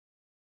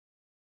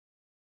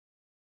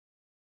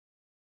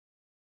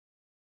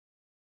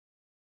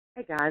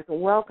Hey guys,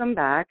 welcome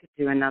back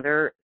to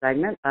another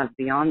segment of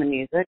Beyond the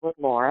Music with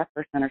Laura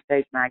for Center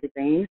Stage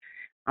Magazine.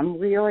 I'm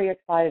really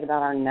excited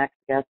about our next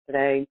guest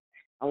today.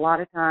 A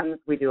lot of times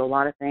we do a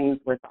lot of things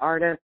with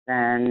artists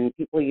and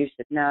people you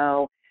should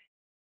know.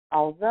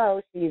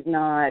 Although she's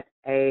not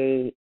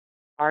a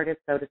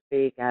artist, so to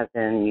speak, as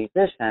in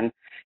musician,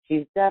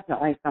 she's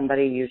definitely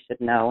somebody you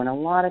should know. And a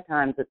lot of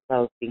times it's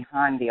those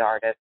behind the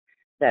artist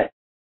that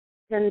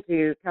tend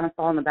to kind of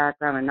fall in the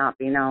background and not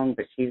be known,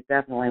 but she's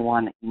definitely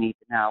one that you need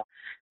to know.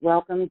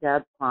 Welcome,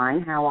 Deb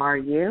Klein. How are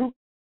you?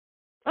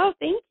 Oh,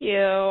 thank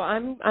you.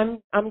 I'm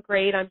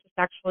great. I'm just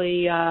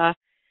actually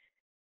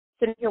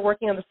sitting here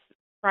working on this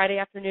Friday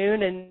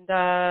afternoon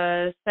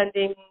and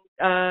sending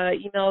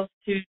emails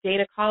to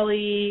Dana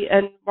Colley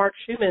and Mark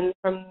Schumann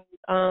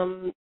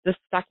from this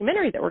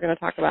documentary that we're going to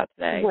talk about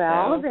today.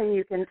 Well, then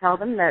you can tell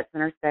them that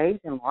Center Stage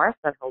and Laura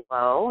said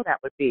hello. That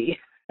would be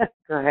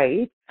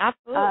great.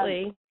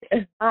 Absolutely.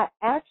 I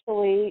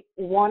actually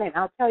wanted,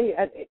 I'll tell you,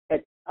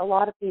 a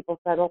lot of people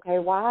said, okay,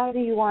 why do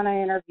you want to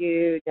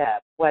interview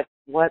Deb? What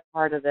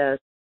part of this?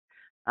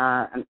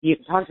 You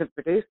can talk to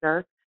the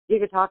producer. You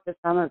could talk to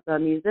some of the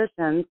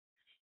musicians.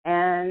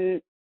 And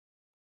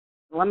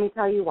let me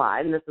tell you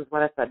why, and this is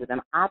what I said to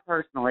them. I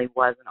personally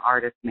was an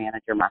artist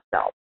manager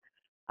myself.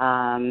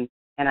 And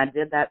I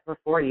did that for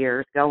 4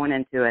 years, going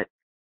into it,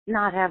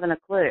 not having a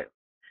clue.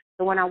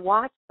 So when I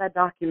watched that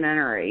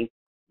documentary,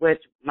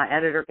 which my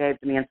editor gave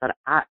to me and said,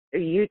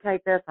 you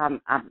take this,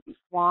 I'm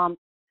swamped.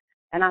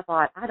 And I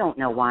thought, I don't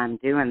know why I'm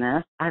doing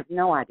this. I have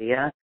no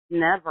idea.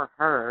 Never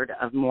heard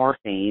of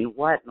morphine.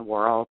 What in the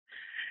world?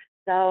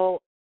 So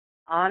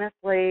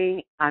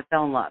honestly, I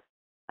fell in love.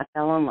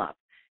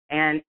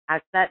 And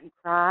I sat and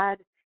cried,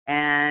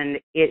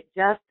 and it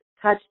just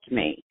touched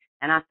me.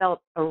 And I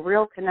felt a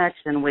real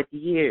connection with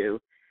you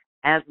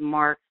as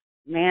Mark's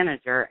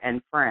manager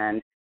and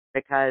friend,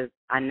 because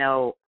I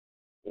know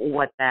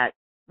what that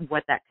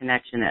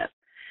connection is.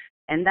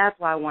 And that's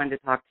why I wanted to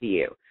talk to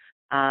you.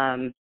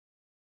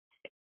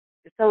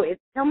 So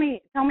tell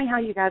me how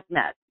you guys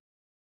met.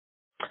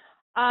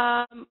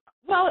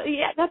 Well,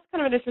 yeah, that's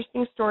kind of an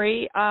interesting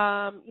story.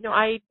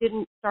 I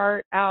didn't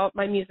start out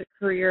my music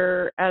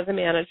career as a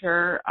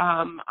manager.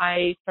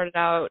 I started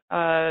out,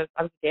 I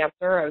was a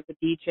dancer. I was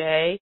a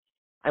DJ.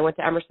 I went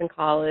to Emerson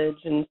College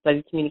and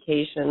studied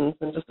communications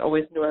and just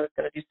always knew I was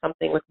going to do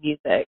something with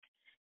music.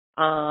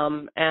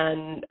 When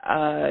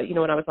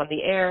I was on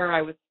the air,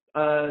 I was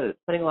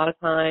spending a lot of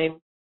time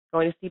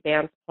going to see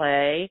bands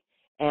play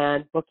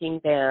and booking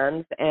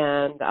bands,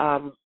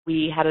 and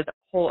we had a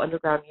whole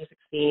underground music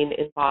scene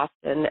in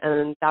Boston,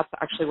 and that's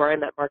actually where I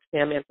met Mark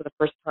Sandman for the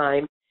first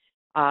time.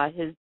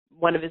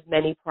 One of his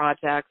many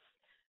projects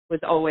was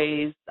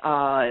always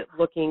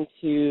looking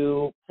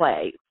to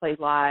play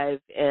live,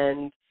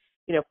 and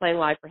playing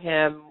live for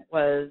him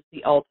was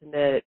the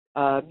ultimate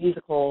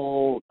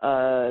musical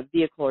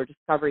vehicle or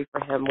discovery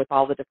for him with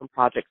all the different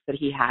projects that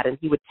he had, and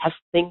he would test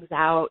things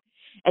out,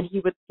 and he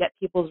would get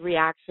people's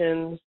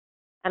reactions,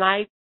 and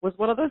I was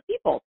one of those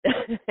people.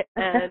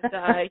 And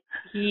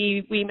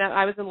we met.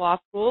 I was in law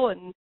school,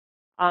 and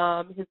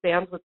his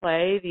bands would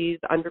play these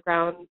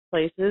underground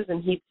places,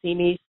 and he'd see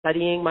me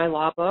studying my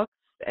law books,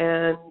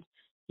 and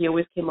he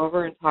always came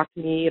over and talked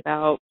to me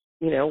about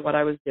what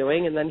I was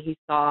doing, and then he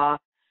saw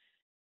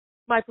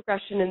my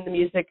progression in the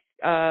music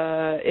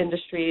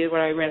industry when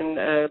I ran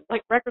a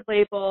record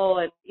label,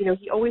 and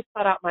he always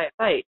sought out my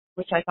advice,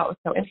 which I thought was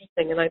so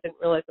interesting, and I didn't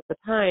realize at the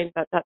time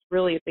that that's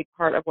really a big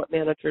part of what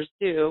managers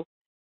do.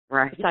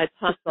 Right. Besides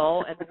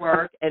hustle and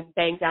work and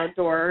bang down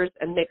doors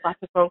and make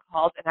lots of phone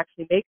calls and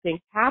actually make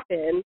things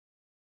happen,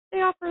 they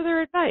offer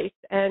their advice.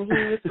 And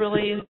he was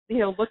really,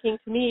 looking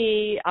to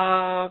me,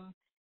 at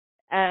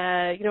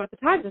the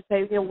time to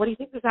say, what do you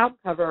think of this album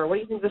cover? Or what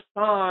do you think of this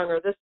song or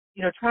this,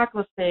 track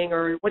listing?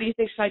 Or what do you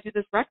think, should I do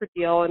this record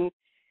deal? And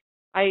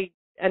I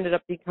ended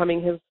up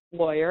becoming his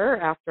lawyer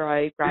after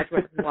I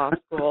graduated from law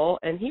school.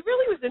 And he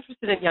really was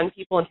interested in young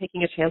people and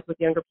taking a chance with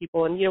younger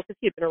people. And, because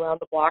he had been around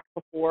the block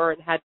before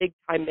and had big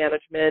time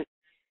management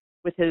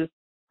with his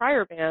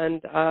prior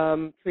band,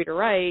 Treat Her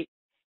Right.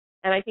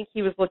 And I think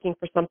he was looking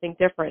for something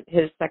different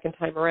his second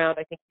time around.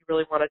 I think he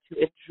really wanted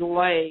to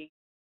enjoy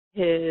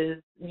his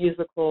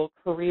musical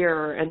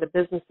career and the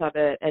business of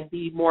it and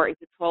be more in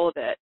control of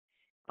it.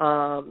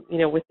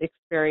 With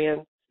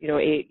experience,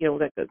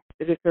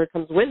 that there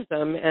comes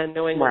wisdom and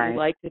knowing what you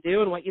like to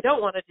do and what you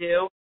don't want to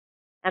do.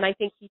 And I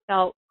think he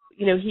felt,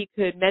 he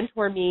could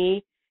mentor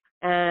me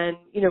and,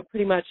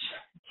 pretty much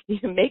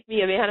make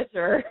me a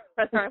manager,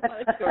 whether I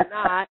wanted to or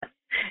not.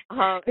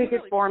 He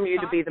could form you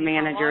to be the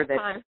manager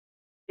that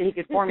he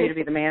could form you to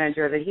be the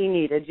manager that he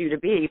needed you to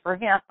be for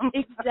him.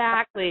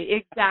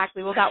 Exactly.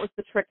 Well, that was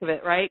the trick of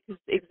it, right?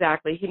 Because he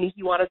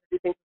wanted to do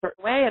things a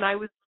certain way, and I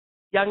was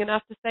young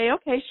enough to say,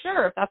 okay,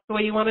 sure, if that's the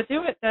way you want to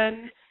do it,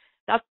 then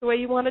that's the way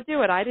you want to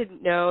do it. I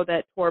didn't know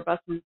that tour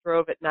buses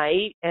drove at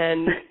night,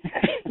 and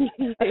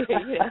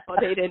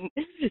they didn't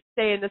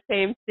stay in the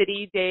same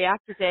city day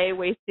after day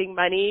wasting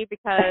money,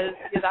 because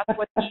that's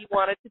what he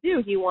wanted to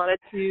do. He wanted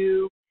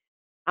to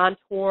on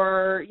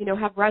tour,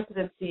 have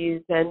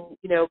residencies and,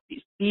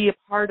 be a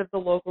part of the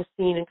local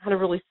scene and kind of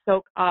really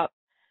soak up,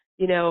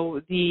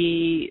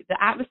 the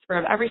atmosphere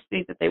of every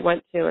state that they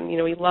went to. And,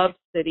 he loved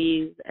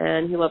cities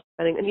and he loved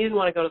spending, and he didn't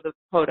want to go to the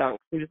podunks.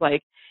 He was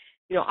like,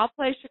 I'll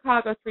play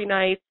Chicago 3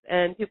 nights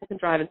and people can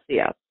drive and see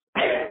us.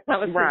 That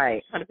was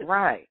right, kind of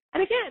right.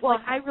 And again, well,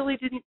 I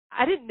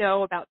didn't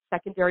know about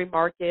secondary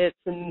markets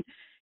and,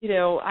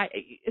 so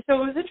it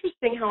was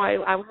interesting how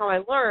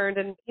I learned,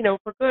 and,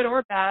 for good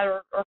or bad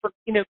or for,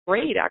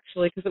 great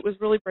actually, because it was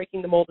really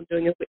breaking the mold and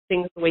doing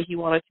things the way he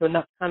wanted to. And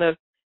that's kind of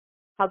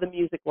how the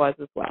music was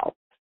as well.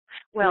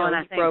 Well, and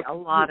I think a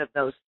lot of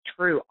those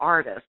true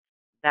artists,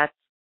 that's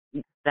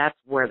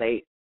where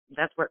it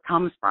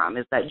comes from,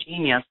 is that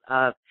genius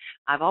of,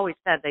 I've always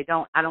said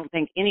I don't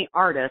think any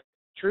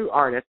true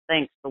artist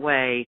thinks the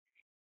way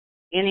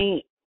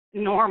any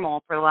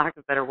normal, for lack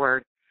of a better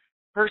word,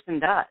 person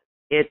does.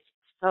 It's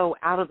so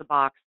out of the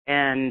box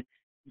and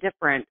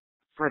different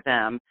for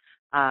them,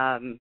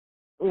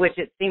 which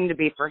it seemed to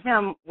be for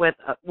him with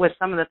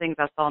some of the things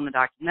I saw in the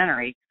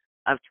documentary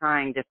of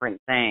trying different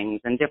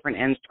things and different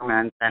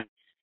instruments and,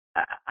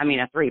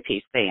 a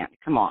 3-piece band.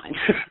 Come on.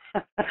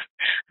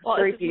 Well,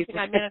 it's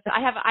I manage.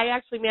 I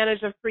actually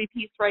manage a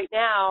 3-piece right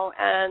now,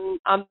 and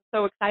I'm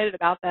so excited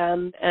about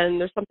them. And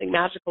there's something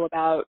magical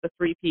about the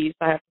 3-piece,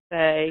 I have to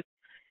say.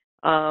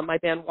 My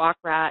band Walk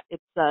Rat,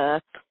 it's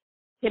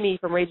Timmy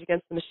from Rage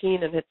Against the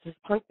Machine, and it's his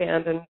punk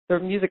band, and their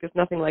music is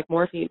nothing like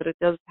Morphine, but it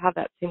does have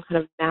that same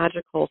kind of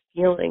magical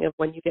feeling of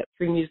when you get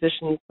 3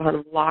 musicians kind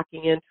of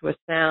locking into a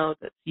sound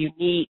that's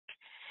unique,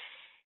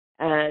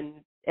 and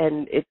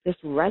it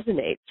just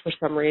resonates for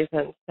some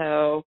reason.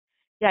 So,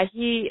 yeah,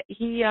 he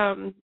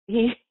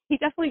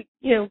definitely,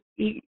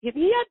 he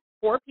had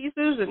 4 pieces,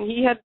 and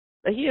he had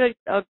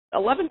a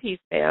 11-piece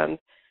band,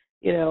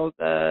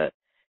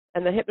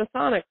 and the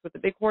Hypnosonics with the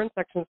big horn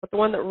sections. But the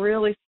one that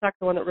really stuck,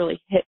 the one that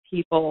really hit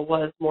people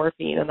was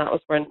Morphine, and that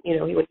was when,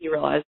 when he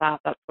realized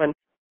that's when,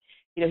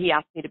 he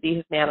asked me to be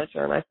his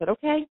manager, and I said,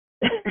 okay,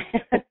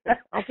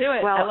 I'll do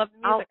it. Well, I love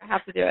the music. I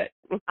have to do it.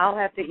 I'll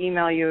have to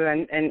email you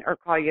and or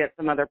call you at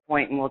some other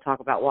point, and we'll talk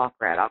about Walk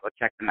Rat. I'll go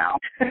check them out.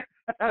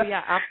 Oh,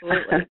 yeah,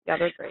 absolutely. Yeah,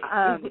 they're great.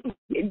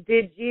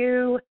 Did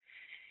you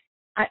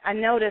 – I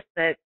noticed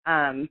that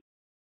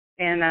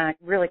and I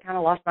really kind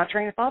of lost my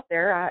train of thought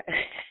there. I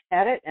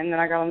had it, and then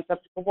I got on the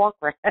subject of Walk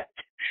Rat.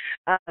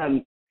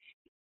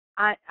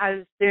 I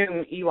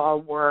assume you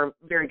all were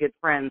very good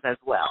friends as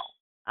well.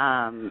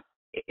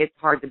 It's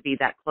hard to be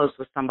that close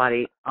with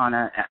somebody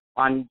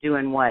on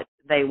doing what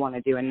they want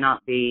to do and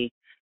not be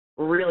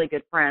really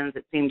good friends.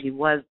 It seemed he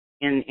was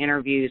in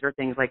interviews or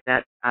things like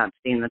that. I've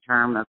seen the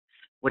term of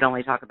would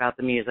only talk about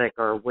the music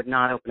or would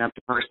not open up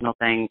to personal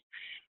things.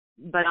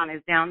 But on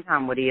his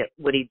downtime, would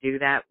he do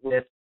that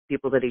with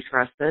people that he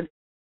trusted?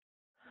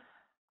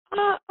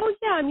 Oh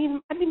yeah.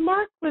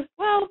 Mark was,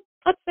 well,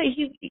 let's say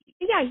he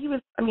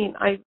was.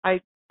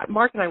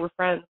 Mark and I were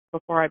friends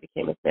before I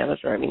became his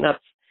manager. That's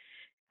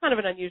kind of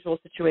an unusual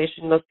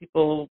situation. Most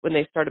people, when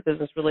they start a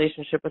business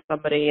relationship with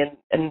somebody and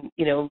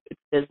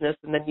it's business,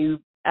 and then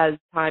as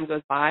time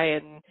goes by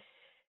and,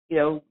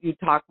 you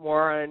talk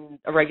more on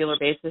a regular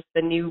basis,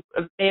 then you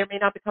may or may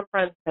not become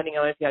friends depending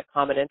on if you had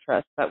common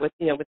interests. But with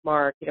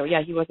Mark, he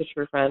was a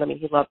true friend.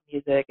 He loved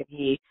music and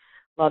he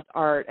loved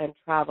art and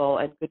travel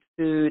and good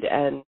food.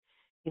 And,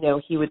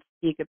 he would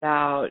speak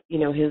about,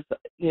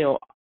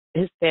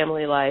 his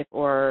family life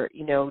or,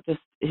 just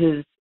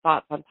his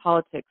thoughts on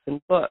politics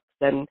and books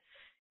and,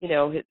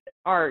 his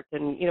art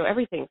and,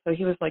 everything. So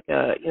he was like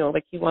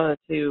he wanted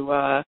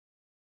to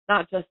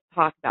not just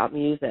talk about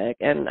music.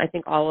 And I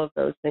think all of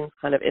those things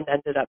kind of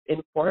ended up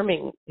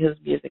informing his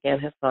music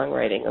and his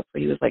songwriting. So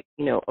he was like,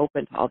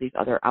 open to all these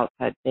other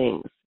outside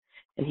things.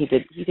 And he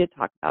did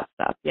talk about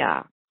stuff.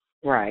 Yeah.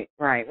 Right.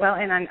 Well,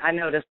 and I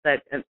noticed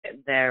that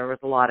there was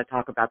a lot of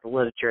talk about the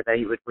literature that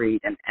he would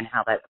read and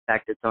how that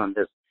affected some of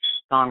his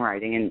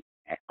songwriting. And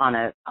on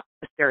a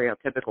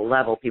stereotypical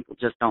level, people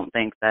just don't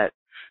think that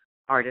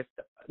artists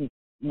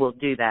will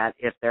do that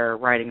if they're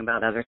writing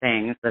about other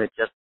things, that it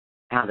just,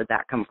 how did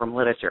that come from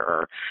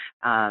literature?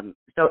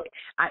 So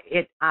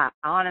I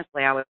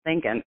honestly, I was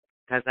thinking,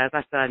 because as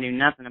I said, I knew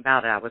nothing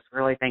about it, I was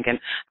really thinking,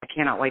 I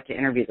cannot wait to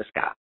interview this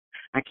guy.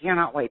 I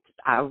cannot wait.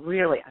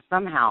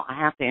 Somehow I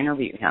have to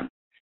interview him,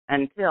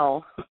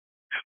 until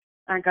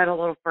I got a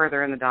little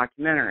further in the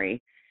documentary,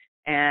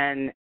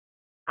 and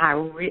I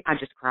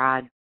just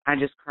cried.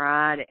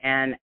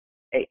 And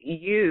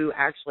you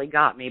actually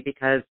got me,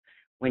 because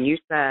when you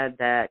said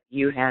that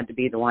you had to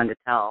be the one to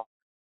tell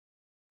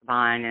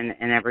Vine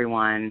and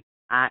everyone,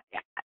 I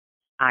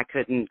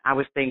couldn't. I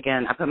was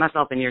thinking, I put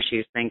myself in your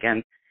shoes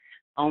thinking,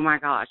 oh my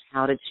gosh,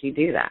 how did she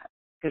do that?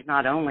 Because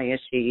not only is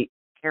she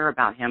care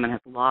about him and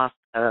has lost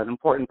an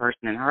important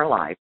person in her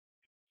life,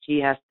 she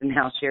has to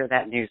now share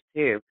that news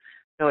too.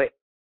 So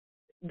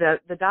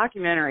the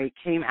documentary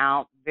came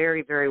out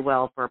very, very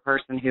well for a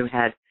person who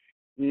had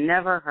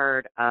never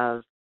heard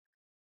of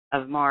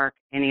Mark,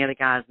 any of the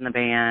guys in the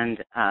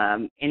band,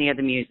 any of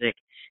the music,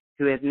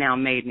 who has now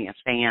made me a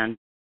fan,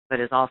 but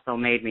has also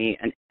made me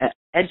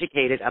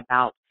educated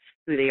about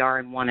who they are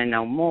and want to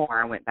know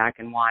more. I went back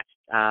and watched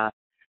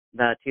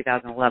the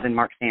 2011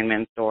 Mark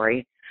Sandman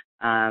story,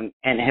 and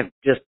have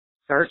just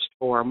searched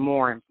for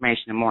more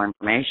information and more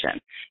information.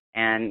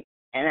 And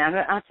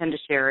I tend to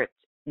share it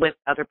with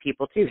other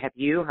people too. Have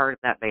you heard of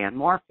that band,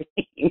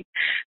 Morphine?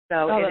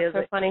 That's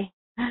so funny.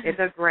 It's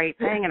a great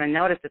thing, and I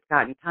noticed it's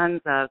gotten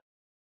tons of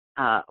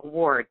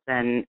awards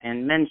and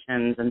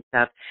mentions and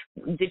stuff.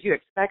 Did you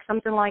expect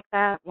something like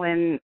that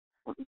when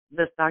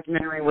this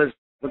documentary was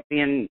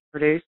being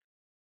produced?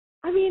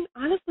 I mean,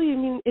 honestly,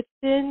 it's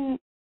been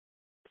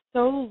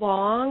so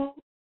long.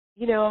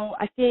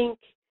 I think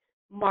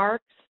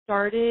Mark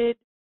started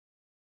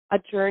A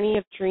Journey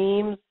of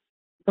Dreams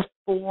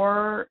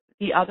before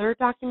the other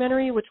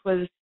documentary, which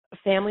was a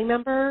family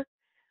member.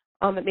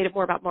 That made it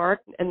more about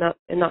Mark and not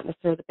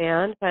necessarily the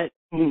band. But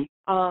and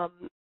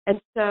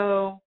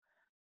so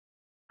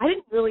I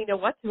didn't really know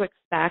what to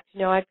expect.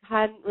 I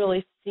hadn't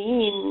really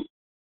seen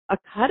a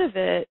cut of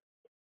it.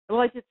 Well,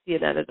 I did see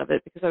an edit of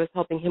it because I was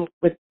helping him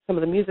with some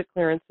of the music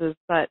clearances,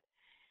 but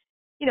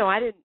I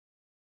didn't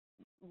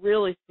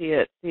really see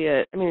it.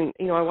 I mean,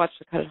 I watched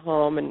the cut at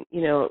home, and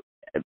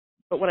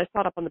but when I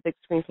saw it up on the big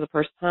screen for the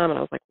first time, and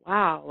I was like,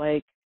 wow,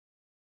 like,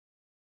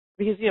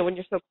 because when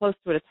you're so close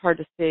to it, it's hard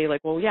to say,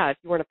 like, well, yeah, if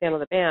you weren't a fan of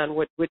the band,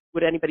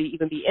 would anybody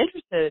even be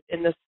interested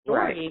in this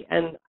story?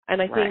 Right.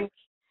 And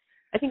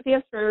I think the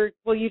answer,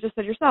 well, you just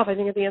said yourself, I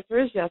think the answer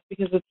is yes,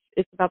 because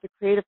it's about the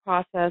creative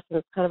process, and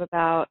it's kind of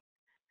about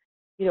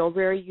a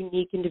very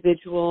unique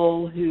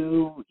individual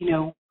who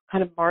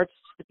kind of marched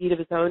to the beat of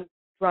his own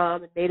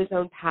drum and made his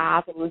own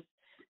path and was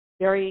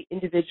very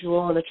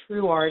individual and a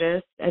true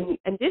artist, and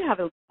did have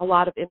a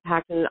lot of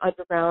impact in an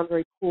underground,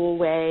 very cool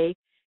way,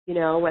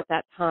 at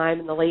that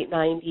time in the late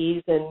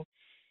 90s and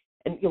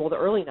the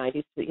early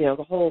 90s,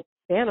 the whole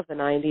span of the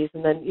 90s.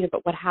 And then,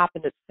 but what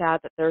happened, it's sad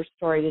that their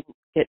story didn't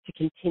get to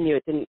continue.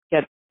 It didn't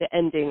get the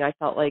ending, I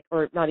felt like,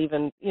 or not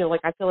even,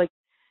 I feel like,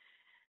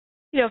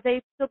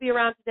 they'd still be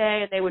around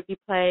today and they would be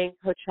playing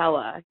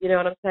Coachella. You know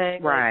what I'm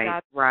saying? Right, like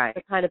that's right.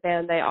 The kind of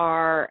band they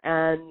are,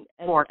 and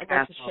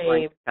that's a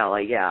shame.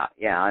 Coachella,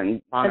 yeah,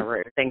 and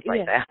Bonnaroo, things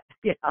like that.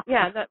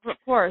 Yeah, of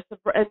course.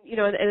 And,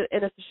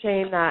 and it's a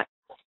shame that,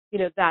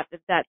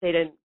 that they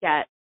didn't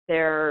get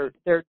their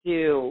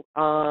due.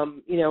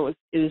 It was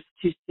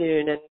too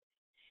soon.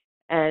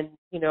 And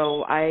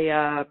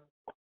I,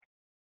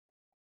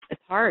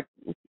 it's hard.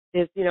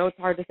 It's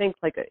hard to think,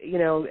 like,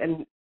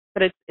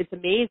 but it's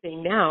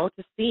amazing now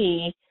to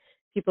see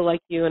people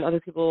like you and other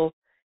people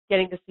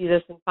getting to see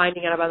this and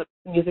finding out about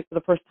the music for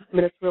the first time.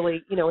 And it's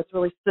really, it's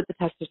really stood the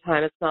test of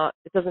time. It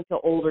doesn't feel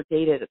old or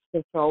dated. It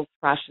still feels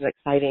fresh and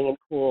exciting and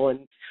cool.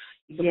 And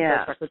you can put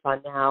those records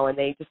on now, and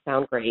they just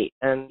sound great.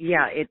 And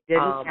it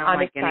didn't sound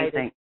like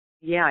anything.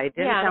 Yeah, it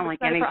didn't sound like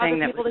anything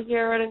that people to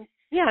hear it and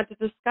to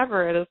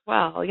discover it as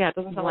well. Yeah, it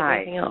doesn't sound like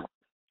anything else.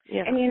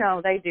 Yeah.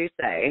 And they do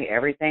say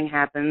everything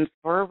happens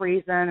for a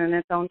reason in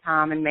its own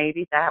time, and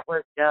maybe that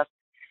was just,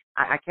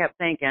 I kept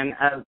thinking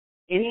of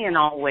any and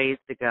all ways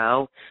to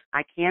go.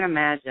 I can't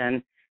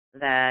imagine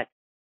that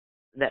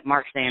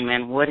Mark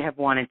Sandman would have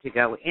wanted to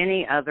go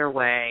any other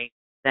way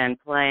than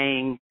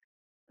playing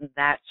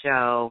that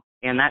show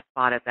in that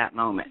spot at that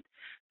moment.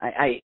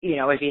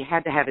 If he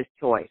had to have his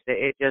choice,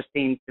 it just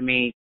seems to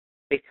me,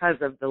 because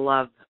of the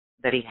love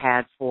that he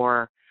had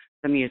for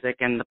the music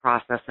and the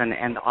process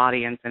and the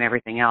audience and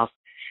everything else,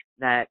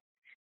 that,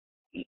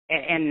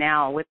 and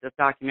now with this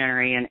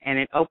documentary and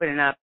it opening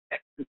up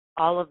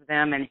all of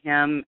them and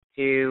him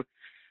to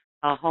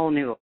a whole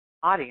new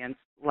audience,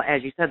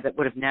 as you said,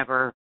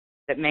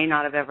 that may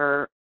not have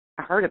ever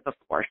heard it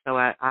before. So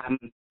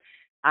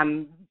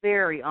I'm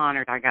very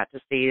honored I got to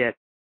see it,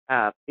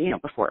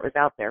 before it was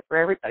out there for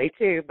everybody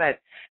too. But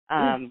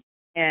and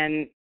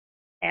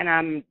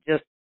I'm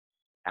just,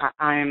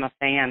 I am a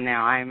fan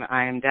now.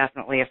 I am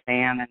definitely a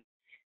fan,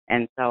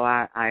 and so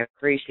I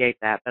appreciate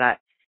that. But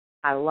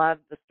I love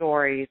the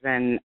stories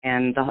and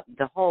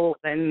the whole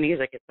and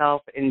music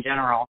itself in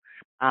general.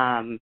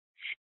 One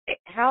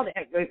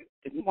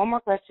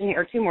more question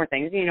or two more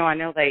things. I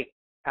know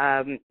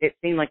it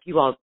seemed like you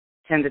all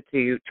tended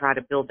to try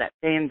to build that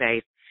fan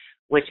base,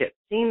 which it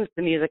seems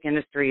the music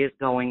industry is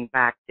going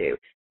back to.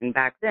 And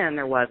back then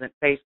there wasn't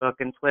Facebook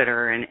and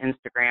Twitter and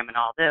Instagram and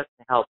all this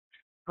to help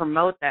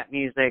promote that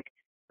music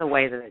the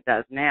way that it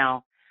does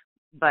now,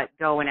 but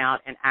going out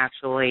and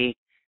actually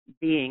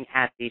being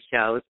at these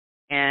shows.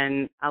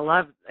 And I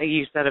love,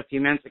 you said a few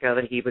minutes ago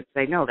that he would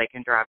say, no, they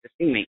can drive to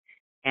see me.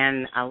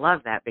 And I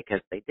love that because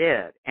they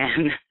did.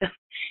 And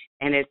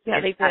they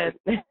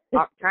did.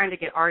 Trying to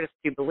get artists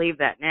to believe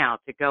that now,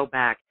 to go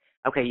back,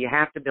 okay, you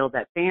have to build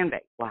that fan base.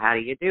 Well, how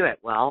do you do it?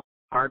 Well,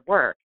 hard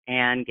work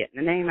and getting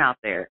the name out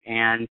there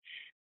and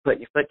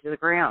putting your foot to the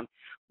ground.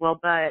 Well,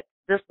 but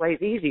this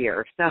way's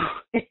easier. So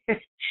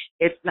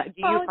it's not, do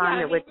you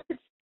find that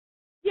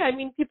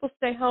people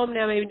stay home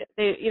now. Maybe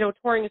they,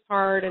 touring is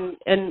hard, and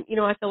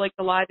I feel like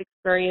the live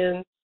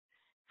experience,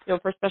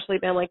 for especially a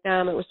band like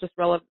them, it was just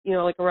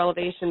like a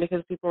revelation,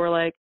 because people were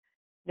like,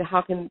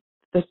 how can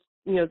this,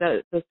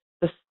 the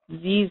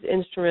these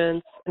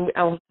instruments, and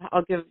I'll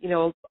give,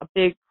 a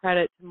big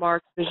credit to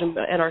Mark's vision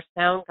and our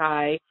sound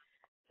guy,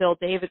 Phil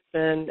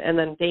Davidson, and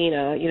then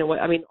Dana,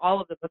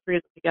 all of them, the three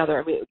of them together,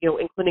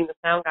 including the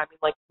sound guy.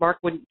 Like Mark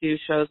wouldn't do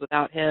shows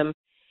without him,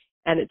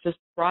 and it just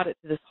brought it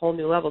to this whole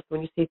new level. So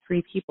when you see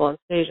three people on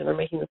stage and they're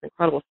making this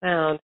incredible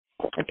sound,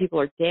 and people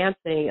are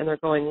dancing and they're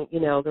going,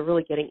 they're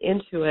really getting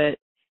into it,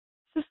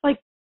 it's just like,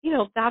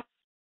 that's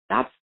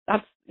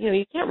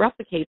you can't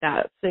replicate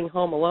that sitting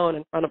home alone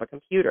in front of a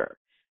computer.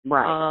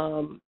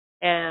 Right.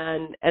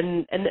 And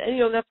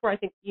that's where I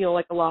think,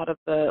 like a lot of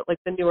the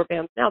newer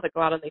bands now that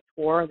go out and they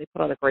tour and they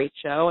put on a great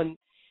show, and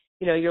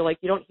you're like,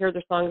 you don't hear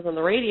their songs on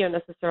the radio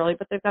necessarily,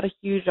 but they've got a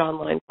huge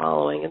online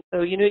following. And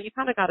so, you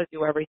kind of got to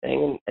do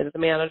everything. And as a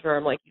manager,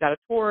 I'm like, you got to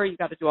tour, you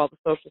got to do all the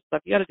social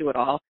stuff, you got to do it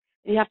all,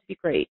 and you have to be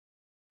great.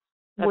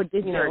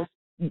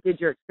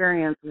 Did your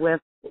experience with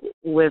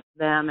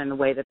them and the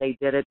way that they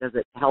did it, does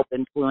it help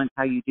influence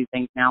how you do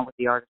things now with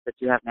the artists that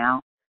you have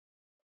now?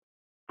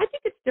 I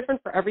think it's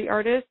different for every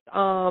artist.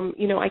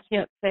 I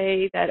can't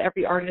say that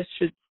every artist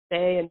should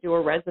stay and do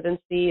a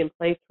residency and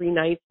play 3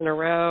 nights in a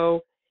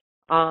row.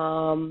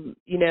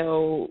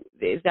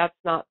 That's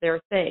not their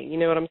thing. You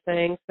know what I'm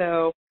saying?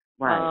 So,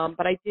 right.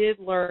 But I did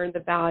learn the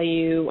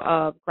value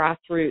of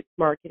grassroots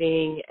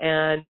marketing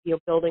and,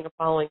 building a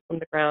following from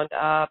the ground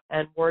up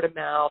and word of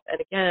mouth.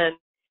 And again,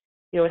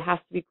 it has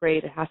to be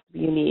great. It has to be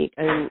unique.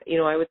 And,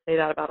 I would say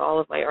that about all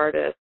of my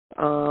artists,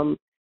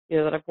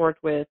 that I've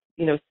worked with,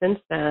 since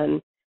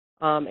then,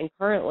 and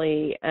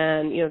currently,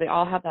 and, they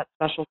all have that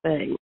special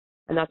thing.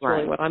 And that's right.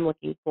 really what I'm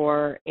looking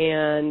for.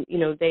 And,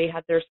 they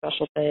had their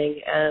special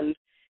thing. And,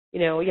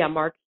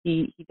 Mark,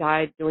 he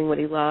died doing what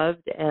he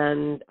loved.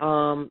 And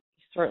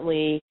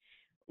certainly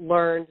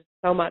learned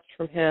so much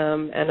from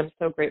him. And I'm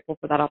so grateful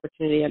for that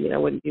opportunity. I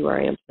wouldn't be where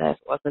I am today if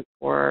it wasn't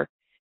for,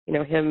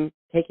 him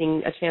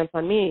taking a chance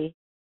on me.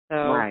 So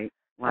right.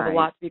 I have a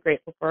lot to be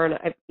grateful for. And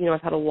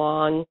I've had a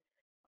long,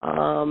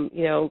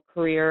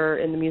 career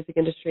in the music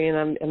industry,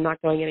 and I'm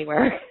not going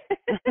anywhere.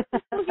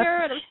 I'm still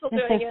here, and I'm still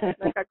doing it. And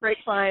I've got great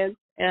clients,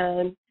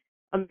 and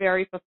I'm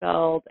very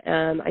fulfilled.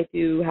 And I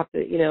do have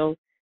to,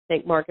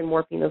 thank Mark and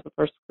Morphine as the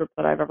first group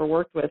that I've ever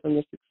worked with, and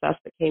the success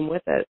that came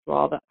with it. So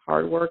all that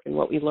hard work and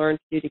what we learned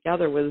to do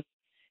together was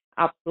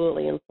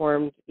absolutely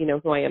informed,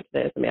 who I am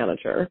today as a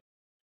manager.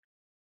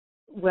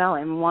 Well,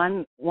 and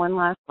one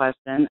last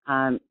question,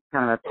 kind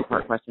of a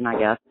two-part question, I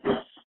guess.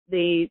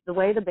 The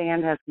way the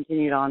band has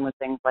continued on with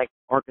things like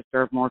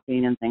Orchestra of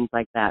Morphine and things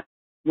like that,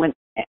 when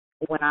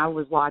I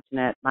was watching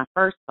it, my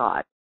first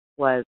thought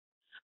was,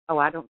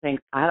 I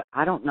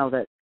don't know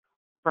that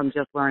from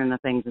just learning the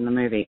things in the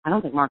movie, I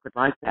don't think Mark would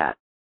like that.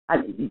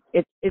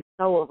 It's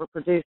so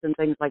overproduced and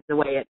things like the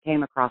way it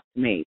came across to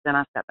me. Then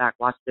I stepped back,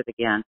 watched it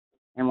again,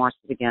 and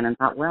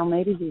thought, well,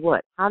 maybe he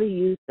would. How do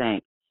you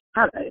think?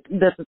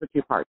 This is the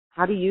two parts.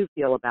 How do you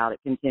feel about it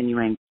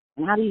continuing,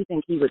 and how do you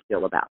think he would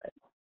feel about it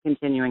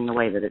continuing the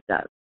way that it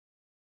does?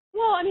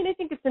 Well, I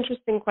think it's an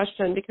interesting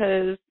question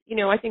because,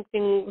 I think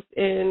things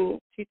in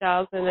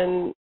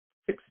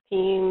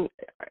 2016,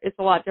 it's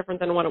a lot different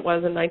than what it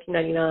was in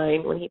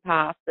 1999 when he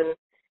passed. And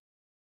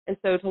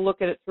so to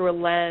look at it through a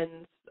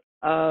lens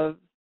of,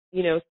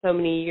 so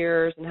many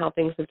years and how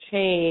things have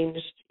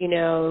changed,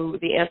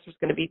 the answer is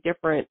going to be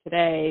different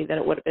today than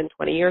it would have been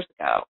 20 years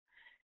ago.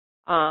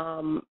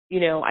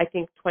 I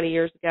think 20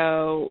 years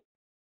ago,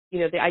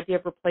 the idea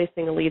of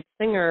replacing a lead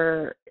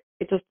singer,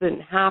 it just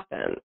didn't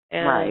happen.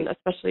 And right.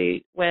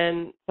 especially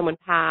when someone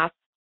passed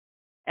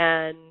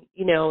and,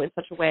 in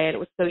such a way, and it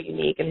was so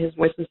unique and his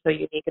voice was so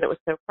unique and it was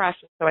so fresh.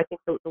 And so I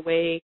think the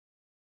way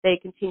they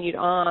continued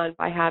on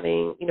by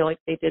having, like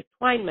they did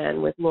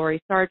Twinemen with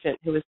Laurie Sargent,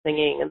 who was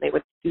singing, and they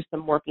would do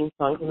some Morphine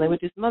songs and they would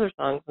do some other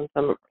songs and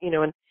some,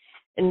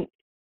 and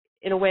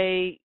in a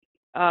way,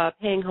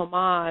 paying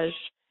homage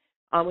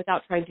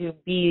without trying to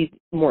be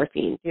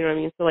Morphine. You know what I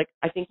mean? So, I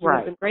think he would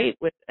have been great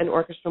with an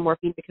Orchestra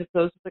Morphine because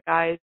those are the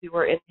guys who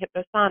were in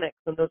Hypnosonics,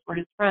 and those were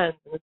his friends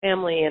and his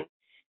family, and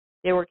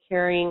they were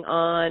carrying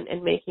on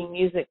and making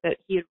music that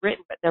he had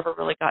written but never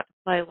really got to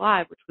play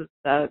live, which was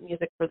the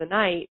music for the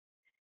night.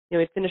 He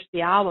finished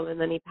the album,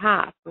 and then he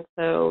passed. And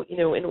so,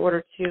 in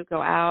order to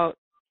go out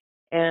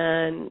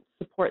and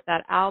support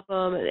that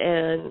album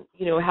and,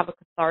 have a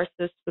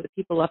catharsis for the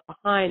people left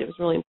behind, it was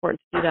really important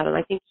to do that. And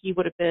I think he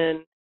would have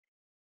been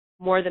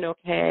more than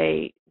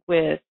okay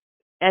with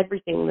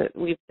everything that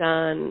we've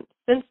done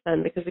since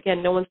then, because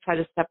again, no one's tried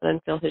to step in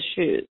and fill his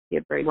shoes. He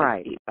had very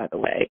big feet, by the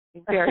way,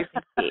 very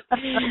big feet,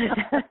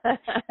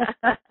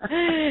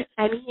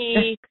 and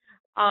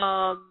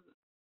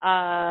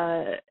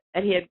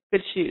he had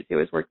good shoes. He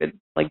always wore good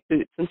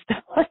boots and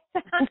stuff like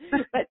that.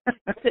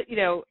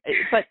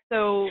 But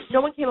so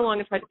no one came along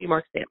and tried to be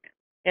Mark Sandman,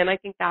 and I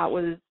think that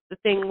was the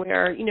thing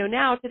where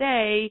now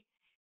today,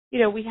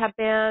 we have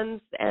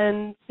bands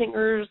and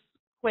singers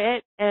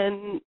quit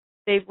and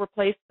they've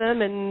replaced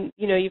them, and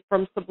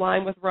from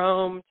Sublime with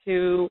Rome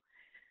to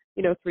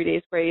 3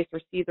 Days Grace or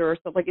Seether or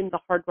stuff in the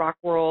hard rock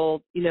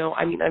world.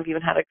 I've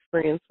even had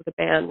experience with a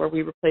band where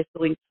we replaced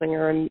the lead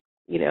singer and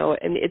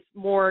and it's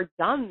more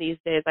done these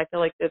days. I feel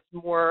like it's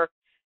more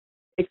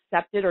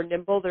accepted or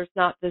nimble. There's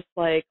not this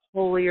like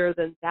holier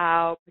than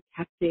thou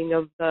protecting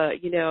of the,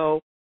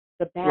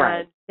 the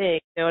band thing.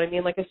 You know what I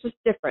mean? Like it's just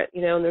different,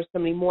 and there's so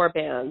many more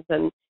bands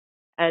and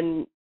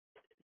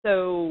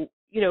so,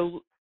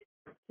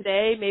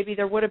 today maybe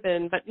there would have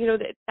been, but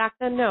back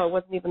then, no, it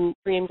wasn't even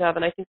dreamed of.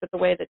 And I think that the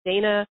way that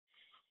Dana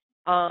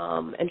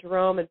and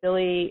Jerome and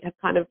Billy have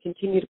kind of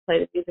continued to play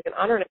the music in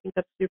honor, and I think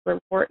that's super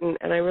important.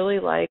 And I really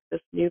like this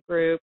new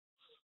group,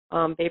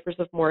 Vapors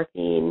of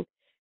Morphine,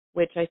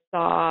 which I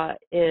saw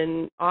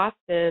in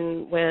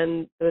Austin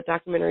when the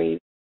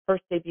documentary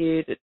first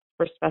debuted its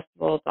first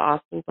festival, the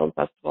Austin Film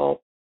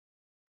Festival.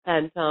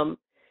 And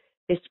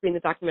they screened the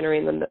documentary,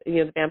 and then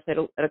the band played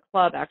at a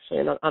club actually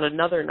on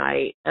another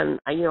night. And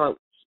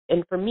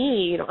and for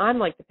me, I'm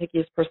like the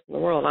pickiest person in the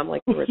world. I'm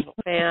like the original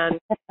fan,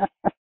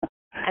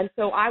 and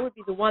so I would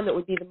be the one that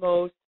would be the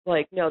most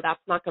like, no, that's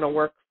not going to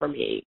work for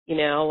me,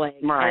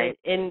 right.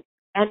 And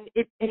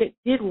it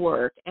did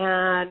work.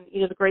 And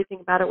the great thing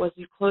about it was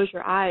you close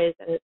your eyes,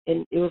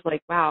 and it was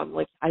like, wow,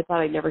 like I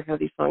thought I'd never hear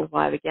these songs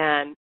live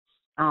again.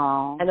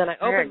 Oh, and then I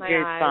opened my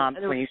eyes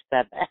when you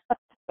said that.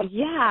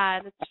 Yeah,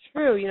 and it's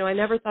true. I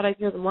never thought I'd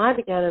hear them live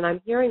again, and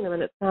I'm hearing them,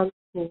 and it sounds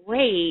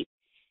great.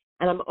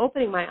 And I'm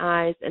opening my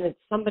eyes, and it's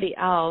somebody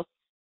else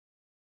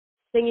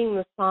singing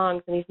the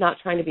songs, and he's not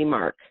trying to be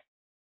Mark.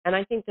 And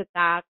I think that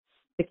that's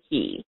the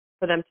key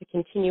for them to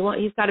continue on.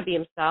 He's got to be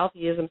himself.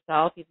 He is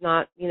himself. He's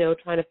not,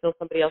 trying to fill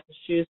somebody else's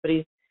shoes, but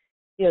he's,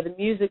 the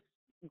music's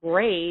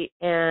great,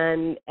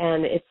 and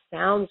it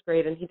sounds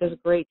great, and he does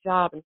a great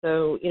job. And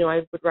so,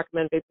 I would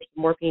recommend Vapors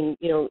of Morphine,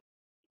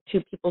 to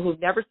people who've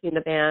never seen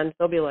the band.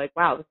 They'll be like,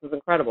 wow, this is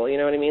incredible. You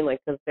know what I mean? Like,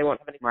 because they won't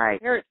have anything to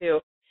compare it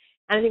to.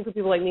 And I think for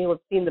people like me who have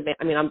seen the band,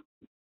 I mean,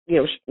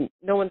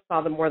 no one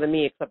saw them more than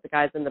me except the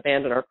guys in the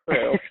band and our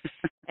crew.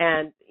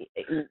 and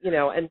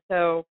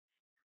so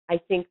I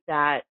think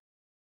that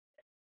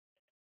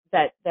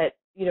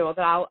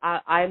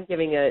I'm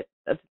giving it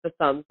the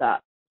thumbs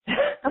up.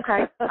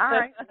 Okay. All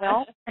right.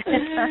 Well,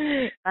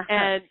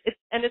 and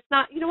it's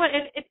not,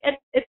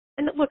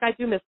 and look, I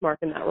do miss Mark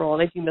in that role,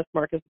 and I do miss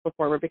Mark as a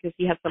performer because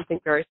he has something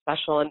very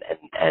special, and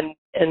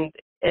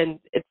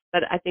it's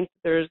that I think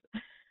there's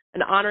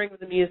an honoring of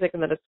the music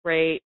and that it's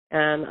great,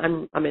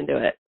 and I'm into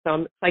it. So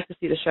I'm excited to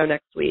see the show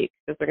next week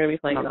because they're going to be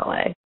playing in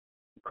LA.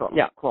 Cool.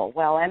 Yeah. Cool.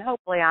 Well, and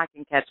hopefully I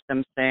can catch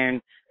them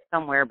soon,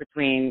 somewhere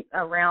between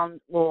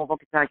around Louisville,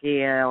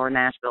 Kentucky, or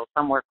Nashville,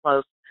 somewhere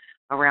close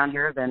around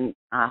here. Then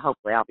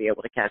hopefully I'll be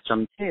able to catch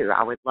them too.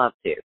 I would love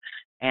to.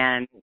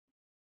 And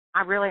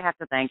I really have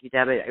to thank you,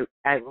 Deb. It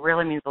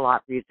really means a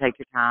lot for you to take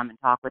your time and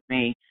talk with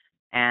me.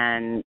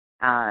 And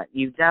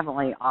you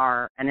definitely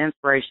are an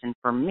inspiration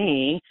for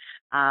me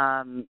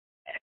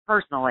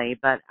personally,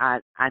 but I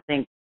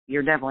think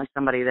you're definitely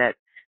somebody that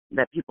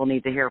people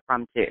need to hear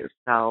from too.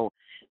 So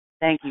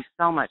thank you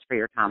so much for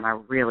your time. I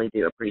really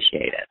do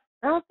appreciate it.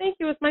 Oh, thank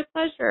you. It's my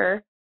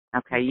pleasure.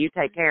 Okay, you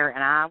take care,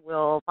 and I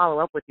will follow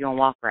up with you on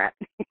Walk Rat.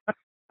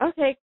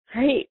 Okay,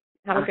 great.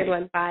 Have a good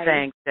one. Bye.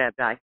 Thanks, Deb.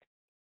 Bye.